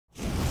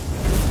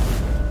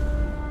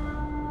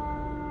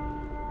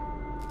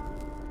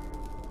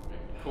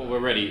Cool, we're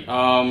ready.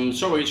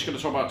 So we're just going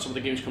to talk about some of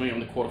the games coming up in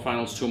the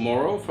quarterfinals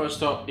tomorrow.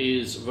 First up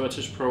is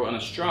Virtus Pro and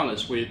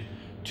Astralis with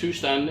 2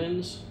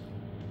 stand-ins.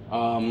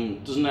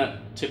 Doesn't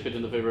that tip it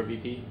in the favor of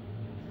VP?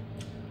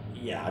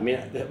 Yeah, I mean,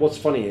 what's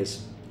funny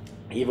is,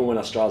 even when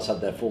Astralis had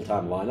their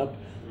full-time lineup,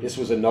 this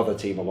was another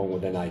team along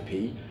with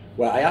NIP,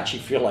 where I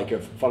actually feel like,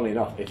 funnily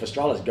enough, if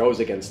Astralis goes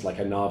against like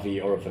a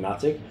Na'Vi or a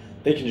Fnatic,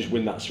 they can just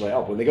win that straight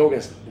up. When they go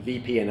against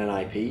VP and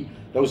NIP,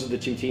 those are the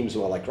 2 teams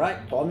who are like,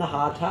 right, put on the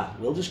hard hat,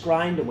 we'll just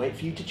grind and wait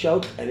for you to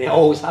choke, and it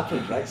always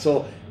happened, right?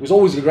 So it was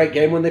always a great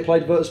game when they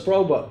played Virtus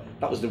Pro, but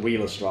that was the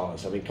real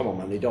Astralis. I mean, come on,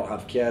 man, they don't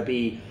have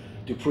Kirby,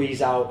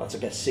 Dupree's out, that's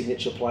a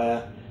signature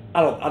player.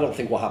 I don't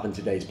think what happened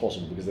today is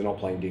possible because they're not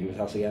playing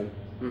Dignitas again.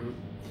 Mm-hmm.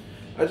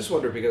 I just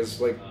wonder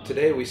because like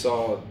today we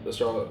saw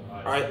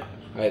Astralis.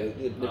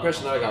 The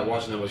impression that I got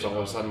watching them was all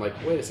of a sudden like,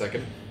 wait a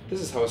second,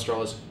 this is how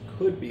Astralis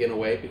could be in a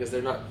way because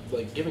they're not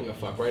like giving a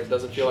fuck, right? It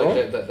doesn't feel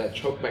like that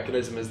choke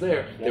mechanism is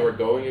there. Yeah. They were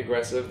going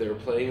aggressive. They were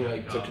playing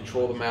like to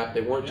control the map.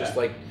 They weren't just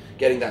like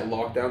getting that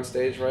lockdown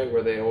stage, right,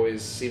 where they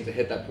always seem to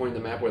hit that point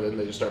in the map where then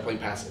they just start playing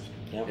passive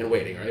and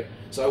waiting, right?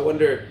 So I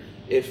wonder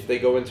if they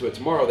go into it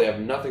tomorrow, they have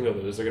nothing to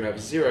lose. They're going to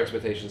have 0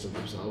 expectations of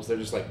themselves. They're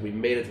just like, we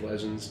made it to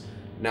Legends.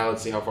 Now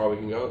let's see how far we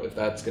can go, if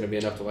that's going to be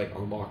enough to like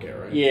unlock it,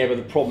 right? Yeah, but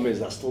the problem is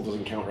that still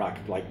doesn't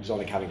counteract like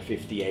Zonic having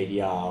 50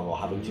 ADR or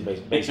having to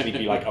basically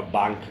be like a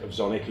bank of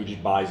Zonic who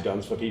just buys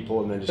guns for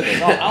people and then just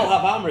goes, oh, I'll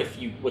have armor if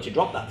you were to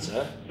drop that,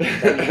 sir.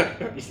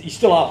 You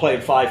still are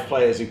playing 5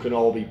 players who can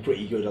all be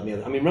pretty good on the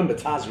other. I mean, remember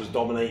Taz was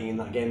dominating in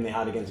that game they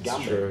had against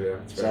Gambit. True,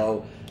 yeah.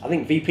 So I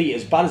think VP,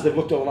 as bad as they've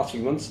looked over the last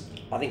few months,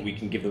 I think we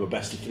can give them a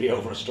best of 3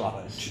 over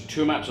Astralis.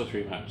 2 maps or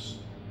 3 maps?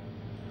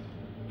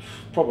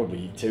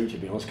 Probably 2, to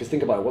be honest, because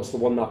think about it, what's the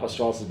one map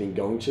Astralis has been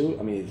going to?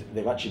 I mean,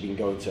 they've actually been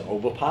going to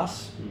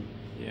Overpass.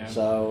 Yeah.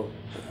 So,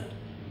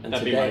 and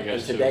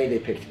today they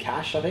picked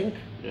Cash, I think.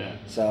 Yeah.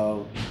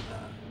 So,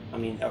 I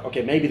mean,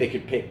 okay, maybe they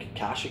could pick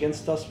Cash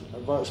against us,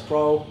 Virtus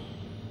Pro.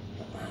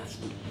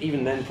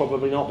 Even then,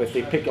 probably not. But if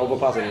they pick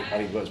Overpass, I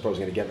think Virtus Pro is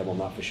going to get them on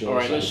that for sure. All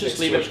right, so let's just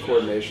leave it.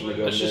 Coordination to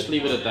go let's just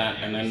leave it at that,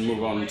 and then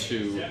move on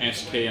to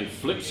SK and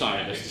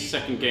Flipside as the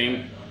second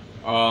game.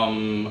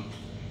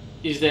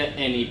 Is there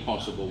any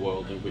possible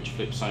world in which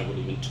Flipside would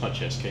even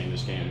touch SK in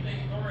this game?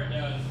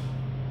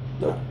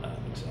 No.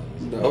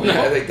 No,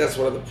 I think that's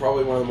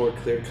probably one of the more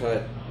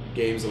clear-cut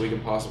games that we can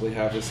possibly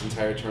have this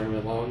entire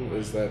tournament long.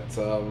 Is that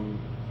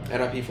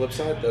NIP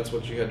Flipside? That's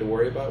what you had to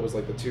worry about. Was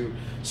like the 2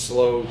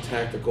 slow,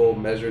 tactical,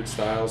 measured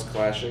styles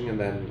clashing, and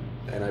then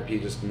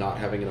NIP just not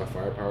having enough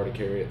firepower to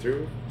carry it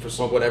through.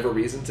 For whatever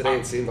reason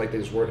today, it seemed like they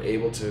just weren't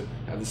able to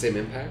have the same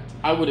impact.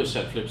 I would have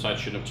said Flipside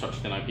shouldn't have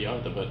touched NIP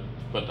either,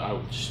 but I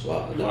would just...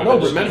 Well,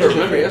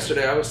 remember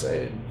yesterday I was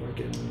saying,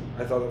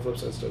 I thought that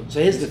Flipside stood.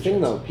 So here's the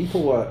thing though,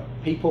 people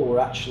were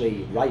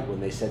actually right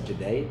when they said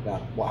today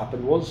that what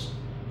happened was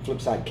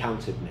Flipside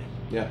countered NIP.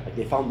 Yeah. Like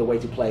they found the way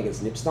to play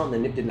against NIPSTAR and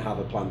then NIP didn't have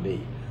a plan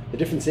B. The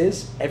difference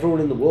is,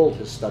 everyone in the world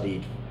has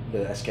studied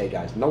the SK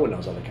guys. No one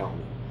knows how to counter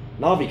them.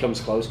 Na'Vi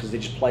comes close because they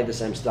just play the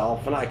same style.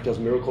 Fnatic does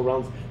miracle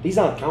rounds. These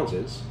aren't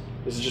counters.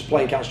 This is just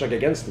playing Counter-Strike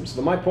against them.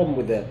 So my problem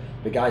with the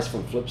guys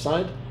from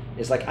Flipside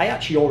is like, I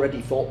actually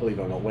already thought, believe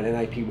it or not, when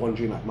NIP won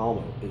DreamHack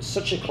Malmo, it was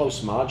such a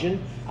close margin.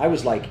 I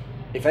was like,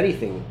 if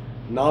anything,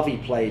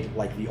 Na'Vi played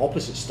like the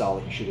opposite style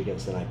that you should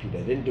against NIP.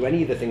 They didn't do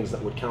any of the things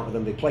that would counter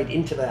them. They played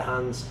into their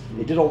hands.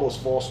 They did all those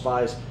force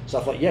buys. So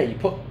I thought, yeah, you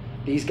put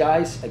these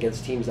guys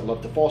against teams that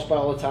love to force buy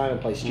all the time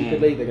and play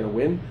stupidly, they're going to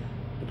win.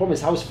 The problem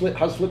is, how's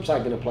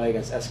Flipside going to play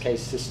against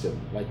SK's system?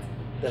 Like,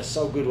 they're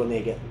so good when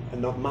they get a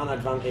man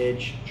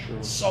advantage. True.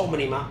 So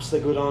many maps they're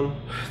good on.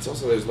 It's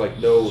also, there's like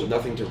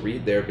nothing to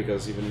read there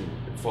because even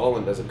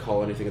Fallen doesn't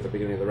call anything at the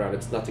beginning of the round.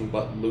 It's nothing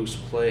but loose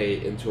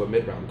play into a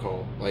mid-round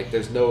call. Like,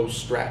 there's no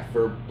strat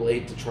for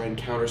Blade to try and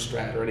counter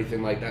strat or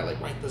anything like that. Like,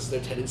 right, this is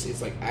their tendency.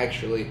 It's like,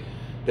 actually,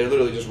 they're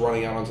literally just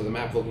running out onto the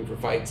map looking for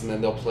fights, and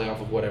then they'll play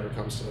off of whatever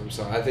comes to them.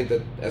 So I think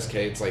that SK,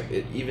 it's like,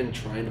 even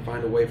trying to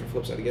find a way for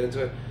Flipside to get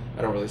into it,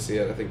 I don't really see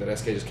it. I think that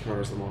SK just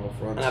counters them all up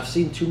front. And I've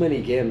seen too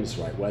many games,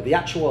 right, where the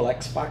actual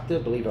X factor,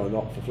 believe it or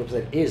not, for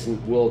Flipside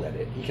isn't World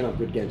Edit. He can have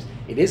good games.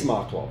 It is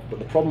Markov, but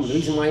the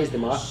reason why he's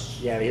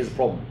here's the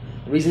problem.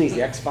 The reason he's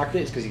the X factor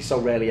is because he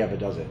so rarely ever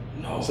does it.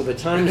 No. So the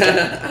times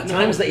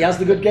that he has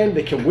the good game,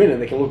 they can win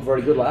and they can look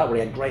very good like that, where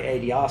he had great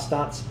ADR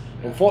stats.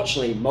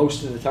 Unfortunately,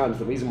 most of the times,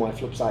 the reason why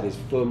Flipside is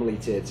firmly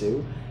tier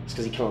 2 is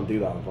because he can't do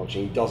that,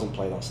 unfortunately. He doesn't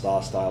play that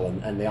star style,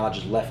 and they are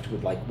just left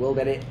with, like, World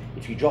Edit,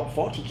 if you drop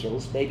 40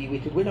 kills, maybe we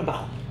could win a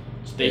map.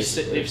 So they've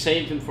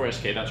saved him for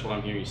SK, that's what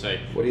I'm hearing you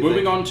say. Moving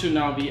think? On to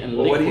Na'Vi and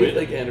Liquid. What do you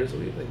think, Anders? What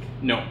do you think?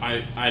 No,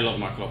 I love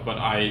Markov, but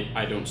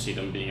I don't see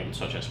them being able to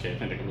touch SK. I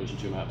think they can lose in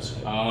 2 maps.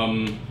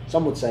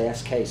 Some would say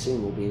SK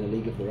soon will be in a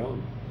league of their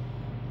own.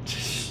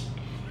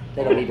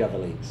 They don't need other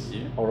leagues,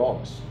 or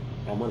odds,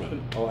 or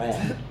money, or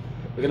air.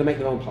 We're going to make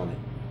their own planet.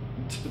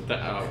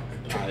 I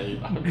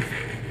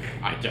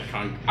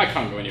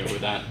can't go anywhere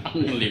with that. I'm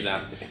going to leave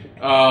that.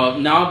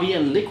 Na'Vi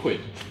and Liquid.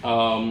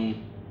 On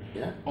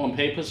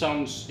paper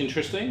sounds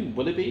interesting.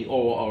 Will it be?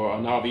 Or are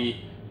Na'Vi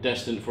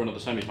destined for another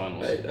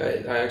semifinals.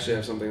 I actually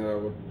have something that I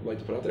would like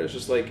to put out there. It's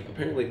just like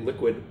apparently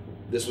Liquid.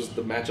 This was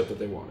the matchup that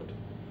they wanted.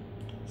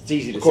 It's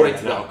easy to According say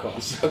to that now, them. of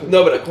course.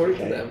 No, but according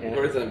to Okay, them, yeah.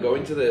 according to them,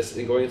 going to this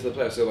and going into the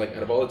playoffs, so like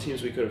out of all the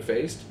teams we could have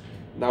faced,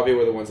 Navi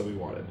were the ones that we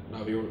wanted.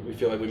 Navi, we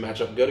feel like we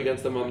match up good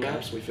against them on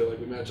maps. We feel like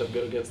we match up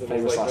good against them.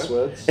 Famous like last that.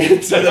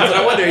 words. So that's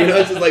what I wonder. You know,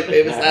 it's just like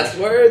famous last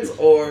words,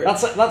 or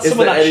That's is some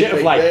of there that shit of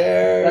anything like.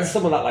 there? That's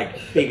some of that like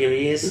bigger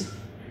ears,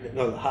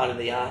 no, harder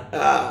they are.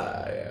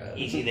 Yeah.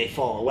 Easy they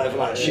fall, whatever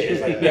that shit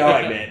is. Like, yeah,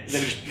 alright, mate.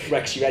 Then just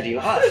wrecks your head.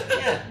 You're like, oh,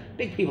 yeah,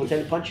 big people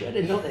tend to punch your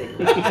head in, don't they?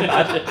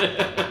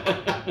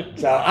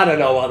 So I don't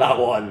know what that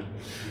one.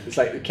 It's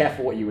like, be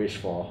careful what you wish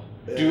for.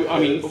 I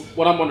mean,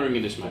 what I'm wondering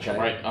in this matchup,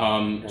 Okay.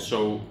 right?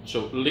 So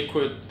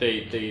Liquid,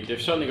 they've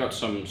certainly got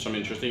some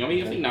interesting. I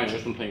mean, I think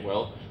Nitro's been playing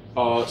well.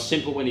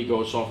 Simple when he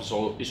goes off,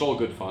 it's all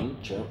good fun.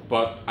 Sure.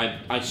 But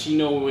I see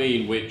no way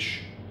in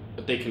which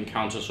they can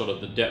counter sort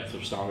of the depth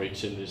of Star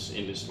Rates in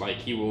this. Like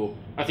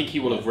I think he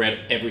will have read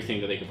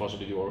everything that they could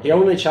possibly do already. The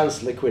only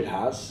chance Liquid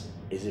has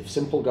is if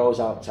Simple goes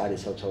outside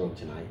his hotel room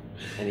tonight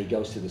and he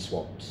goes to the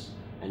swamps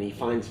and he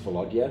finds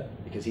Volodya,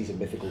 because he's a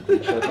mythical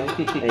creature,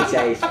 okay? And he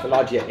says,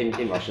 Volodya,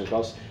 in Russian of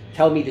course,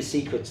 tell me the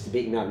secrets to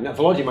beating them. Now,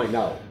 Volodya might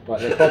know,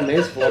 but the problem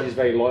is Volodya's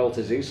very loyal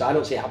to Zeus, so I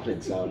don't see it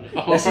happening. So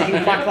unless he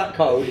can crack that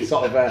code, it's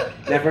sort of a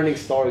never-ending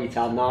story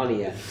tale,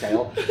 Narnia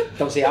tale.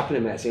 Don't see it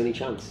happening, mate. It's the only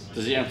chance.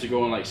 Does he have to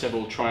go on like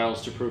several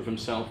trials to prove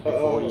himself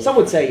before? Some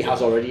would say he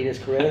has already in his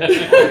career.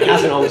 He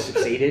hasn't always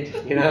succeeded,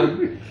 you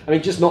know? I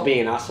mean, just not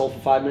being an asshole for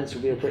 5 minutes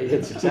would be a pretty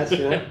good success,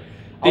 you know?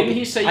 Didn't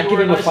he say I'd you give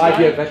were him a a nice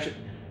 5-year guy? veteran.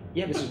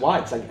 Yeah, this is why.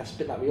 It's like, I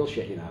spit that real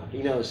shit, you know?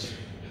 He knows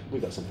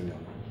we've got something going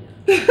on.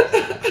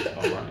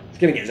 All right. He's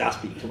going to get his ass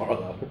beat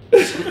tomorrow,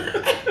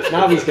 though.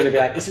 Now he's going to be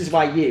like, this is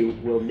why you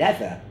will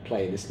never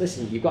play this.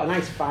 Listen, you've got a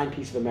nice fine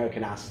piece of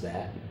American ass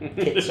there.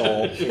 Tits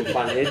all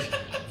implanted.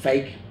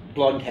 Fake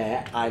blonde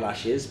hair,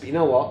 eyelashes. But you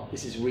know what?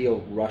 This is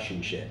real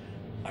Russian shit.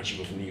 Actually,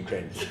 we're from the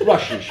Ukraine.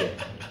 Russian shit.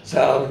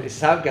 So this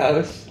is how it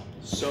goes.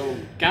 So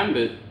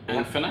Gambit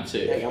and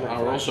Fnatic Yeah, Gambit and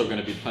are Fnatic. also going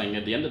to be playing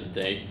at the end of the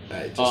day.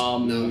 Just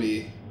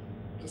Navi,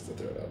 just to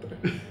throw it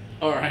out there.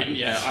 All right,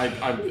 yeah,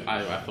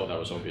 I thought that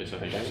was obvious. I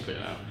think it's clear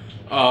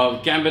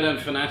now. Gambit and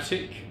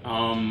Fnatic.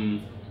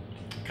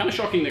 Kind of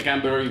shocking that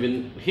Gambit are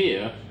even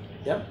here.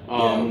 Yep.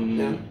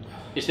 Yeah.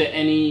 Is there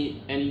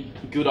any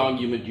good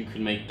argument you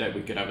could make that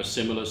we could have a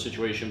similar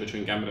situation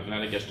between Gambit and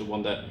Fnatic as the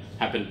one that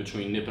happened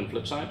between Nip and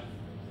Flipside?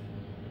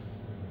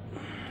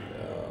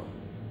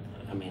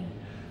 I mean,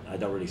 I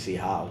don't really see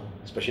how.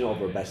 Especially not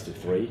over a best of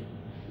 3.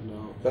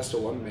 No, best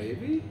of 1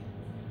 maybe.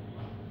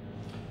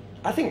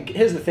 I think,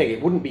 here's the thing,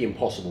 it wouldn't be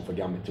impossible for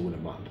Gambit to win a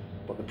map.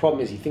 But the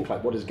problem is, you think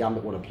like, what does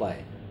Gambit want to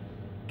play?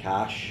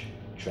 Cash,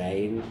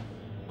 Train,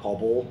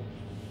 Cobble.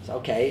 So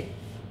okay,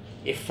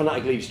 if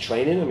Fnatic leaves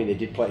training, I mean they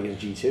did play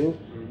against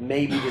G2,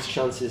 maybe there's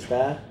chances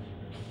there.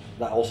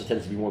 That also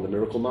tends to be one of the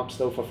miracle maps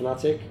though for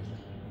Fnatic.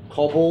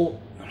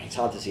 Cobble, I mean, it's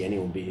hard to see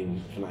anyone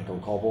beating Fnatic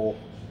on Cobble.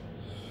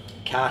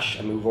 Cash,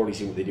 I mean we've already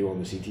seen what they do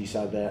on the CT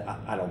side there.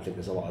 I don't think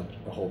there's a lot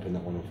of hope in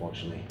that one,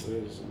 unfortunately. There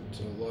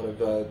isn't a lot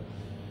of.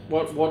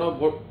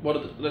 What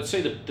are let's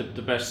say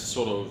the best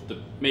sort of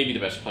maybe the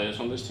best players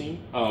on this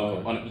team?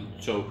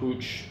 So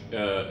Hooch,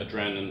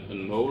 Adren,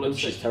 and Mo. Let's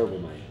Hooch is say. terrible,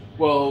 mate.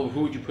 Well,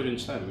 who would you put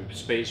instead?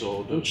 Space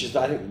or? Hooch is,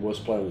 I think, the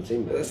worst player on the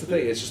team. But that's the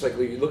thing. It's just like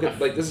you look at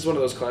like this is one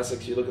of those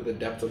classics. You look at the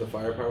depth of the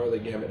firepower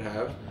that Gambit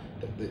have.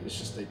 It's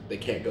just they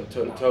can't go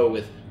toe to toe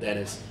with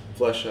Dennis,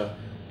 Flesha,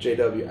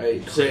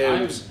 JW,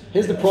 Cribs.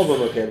 Here's the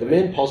problem, okay? The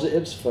main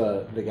positives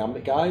for the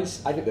Gambit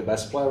guys, I think the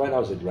best player right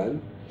now is Adren.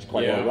 He's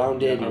quite Yeah,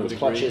 well-rounded, I he would wins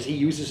clutches, agree. he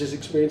uses his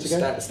experience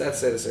again. Stats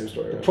say the same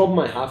story. The Right? problem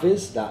I have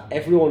is that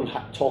everyone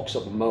talks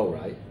up Mo,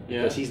 right?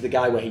 Yeah. Because he's the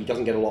guy where he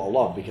doesn't get a lot of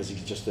love because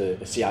he's just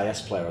a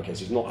CIS player, okay? So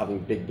he's not having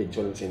big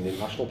tournaments in the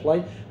international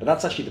play. But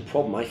that's actually the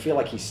problem. I feel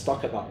like he's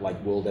stuck at that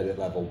like world edit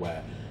level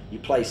where you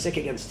play sick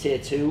against tier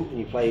 2 and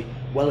you play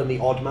well in the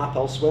odd map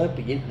elsewhere,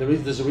 but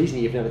there's a reason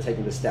you've never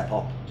taken the step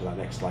up to that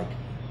next like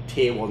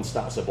tier 1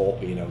 status of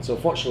AWP, you know. So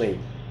unfortunately,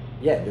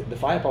 yeah, the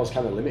firepower's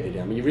kind of limited.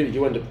 I mean, you really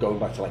do end up going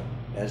back to like,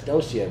 there's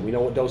Dosia, and we know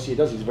what Dosia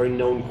does. He's a very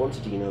known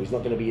quantity, you know. He's not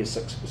going to be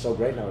so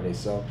great nowadays.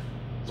 So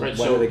Right,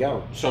 where do they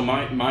go? So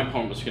my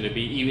point was going to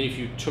be, even if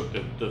you took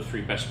the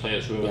 3 best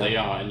players, whoever they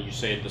are, and you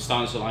say at the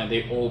start of the line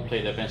they all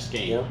play their best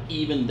game,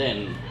 even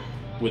then,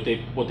 would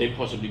they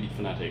possibly beat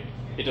Fnatic?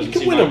 It doesn't You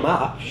can seem win like a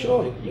map,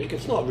 sure.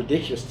 It's not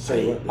ridiculous to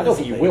say. I don't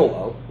think you the will,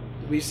 though.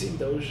 We've seen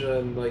Doja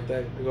and like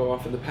that go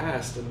off in the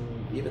past,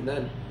 and even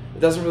then, it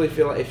doesn't really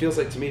feel like it feels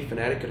like to me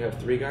Fnatic could have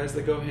 3 guys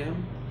that go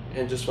ham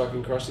and just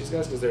fucking crush these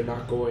guys because they're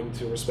not going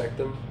to respect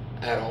them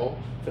at all.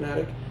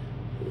 Fnatic,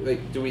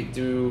 like,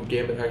 do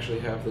Gambit actually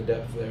have the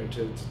depth there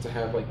to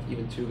have like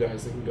even 2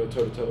 guys that can go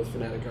toe to toe with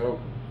Fnatic? I don't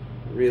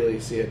really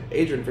see it.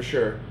 Adrian for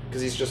sure,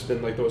 because he's just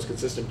been like the most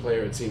consistent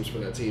player it seems for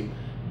that team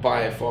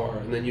by far.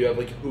 And then you have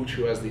like Hooch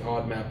who has the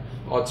odd map,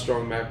 odd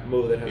strong map,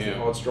 Mo that has the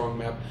odd strong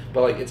map,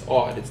 but like it's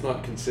odd, it's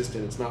not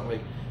consistent, it's not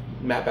like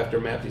map after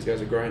map these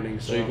guys are grinding.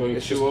 So you're going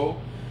it's 2-0?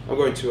 I'm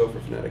going 2-0 for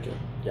Fnatic. Yeah.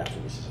 Yeah, I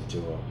think this is a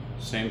 2-0.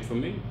 Same for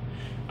me.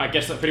 I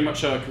guess that pretty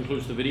much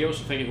concludes the video.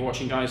 So thank you for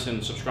watching, guys,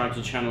 and subscribe to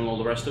the channel and all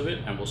the rest of it.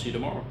 And we'll see you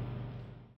tomorrow.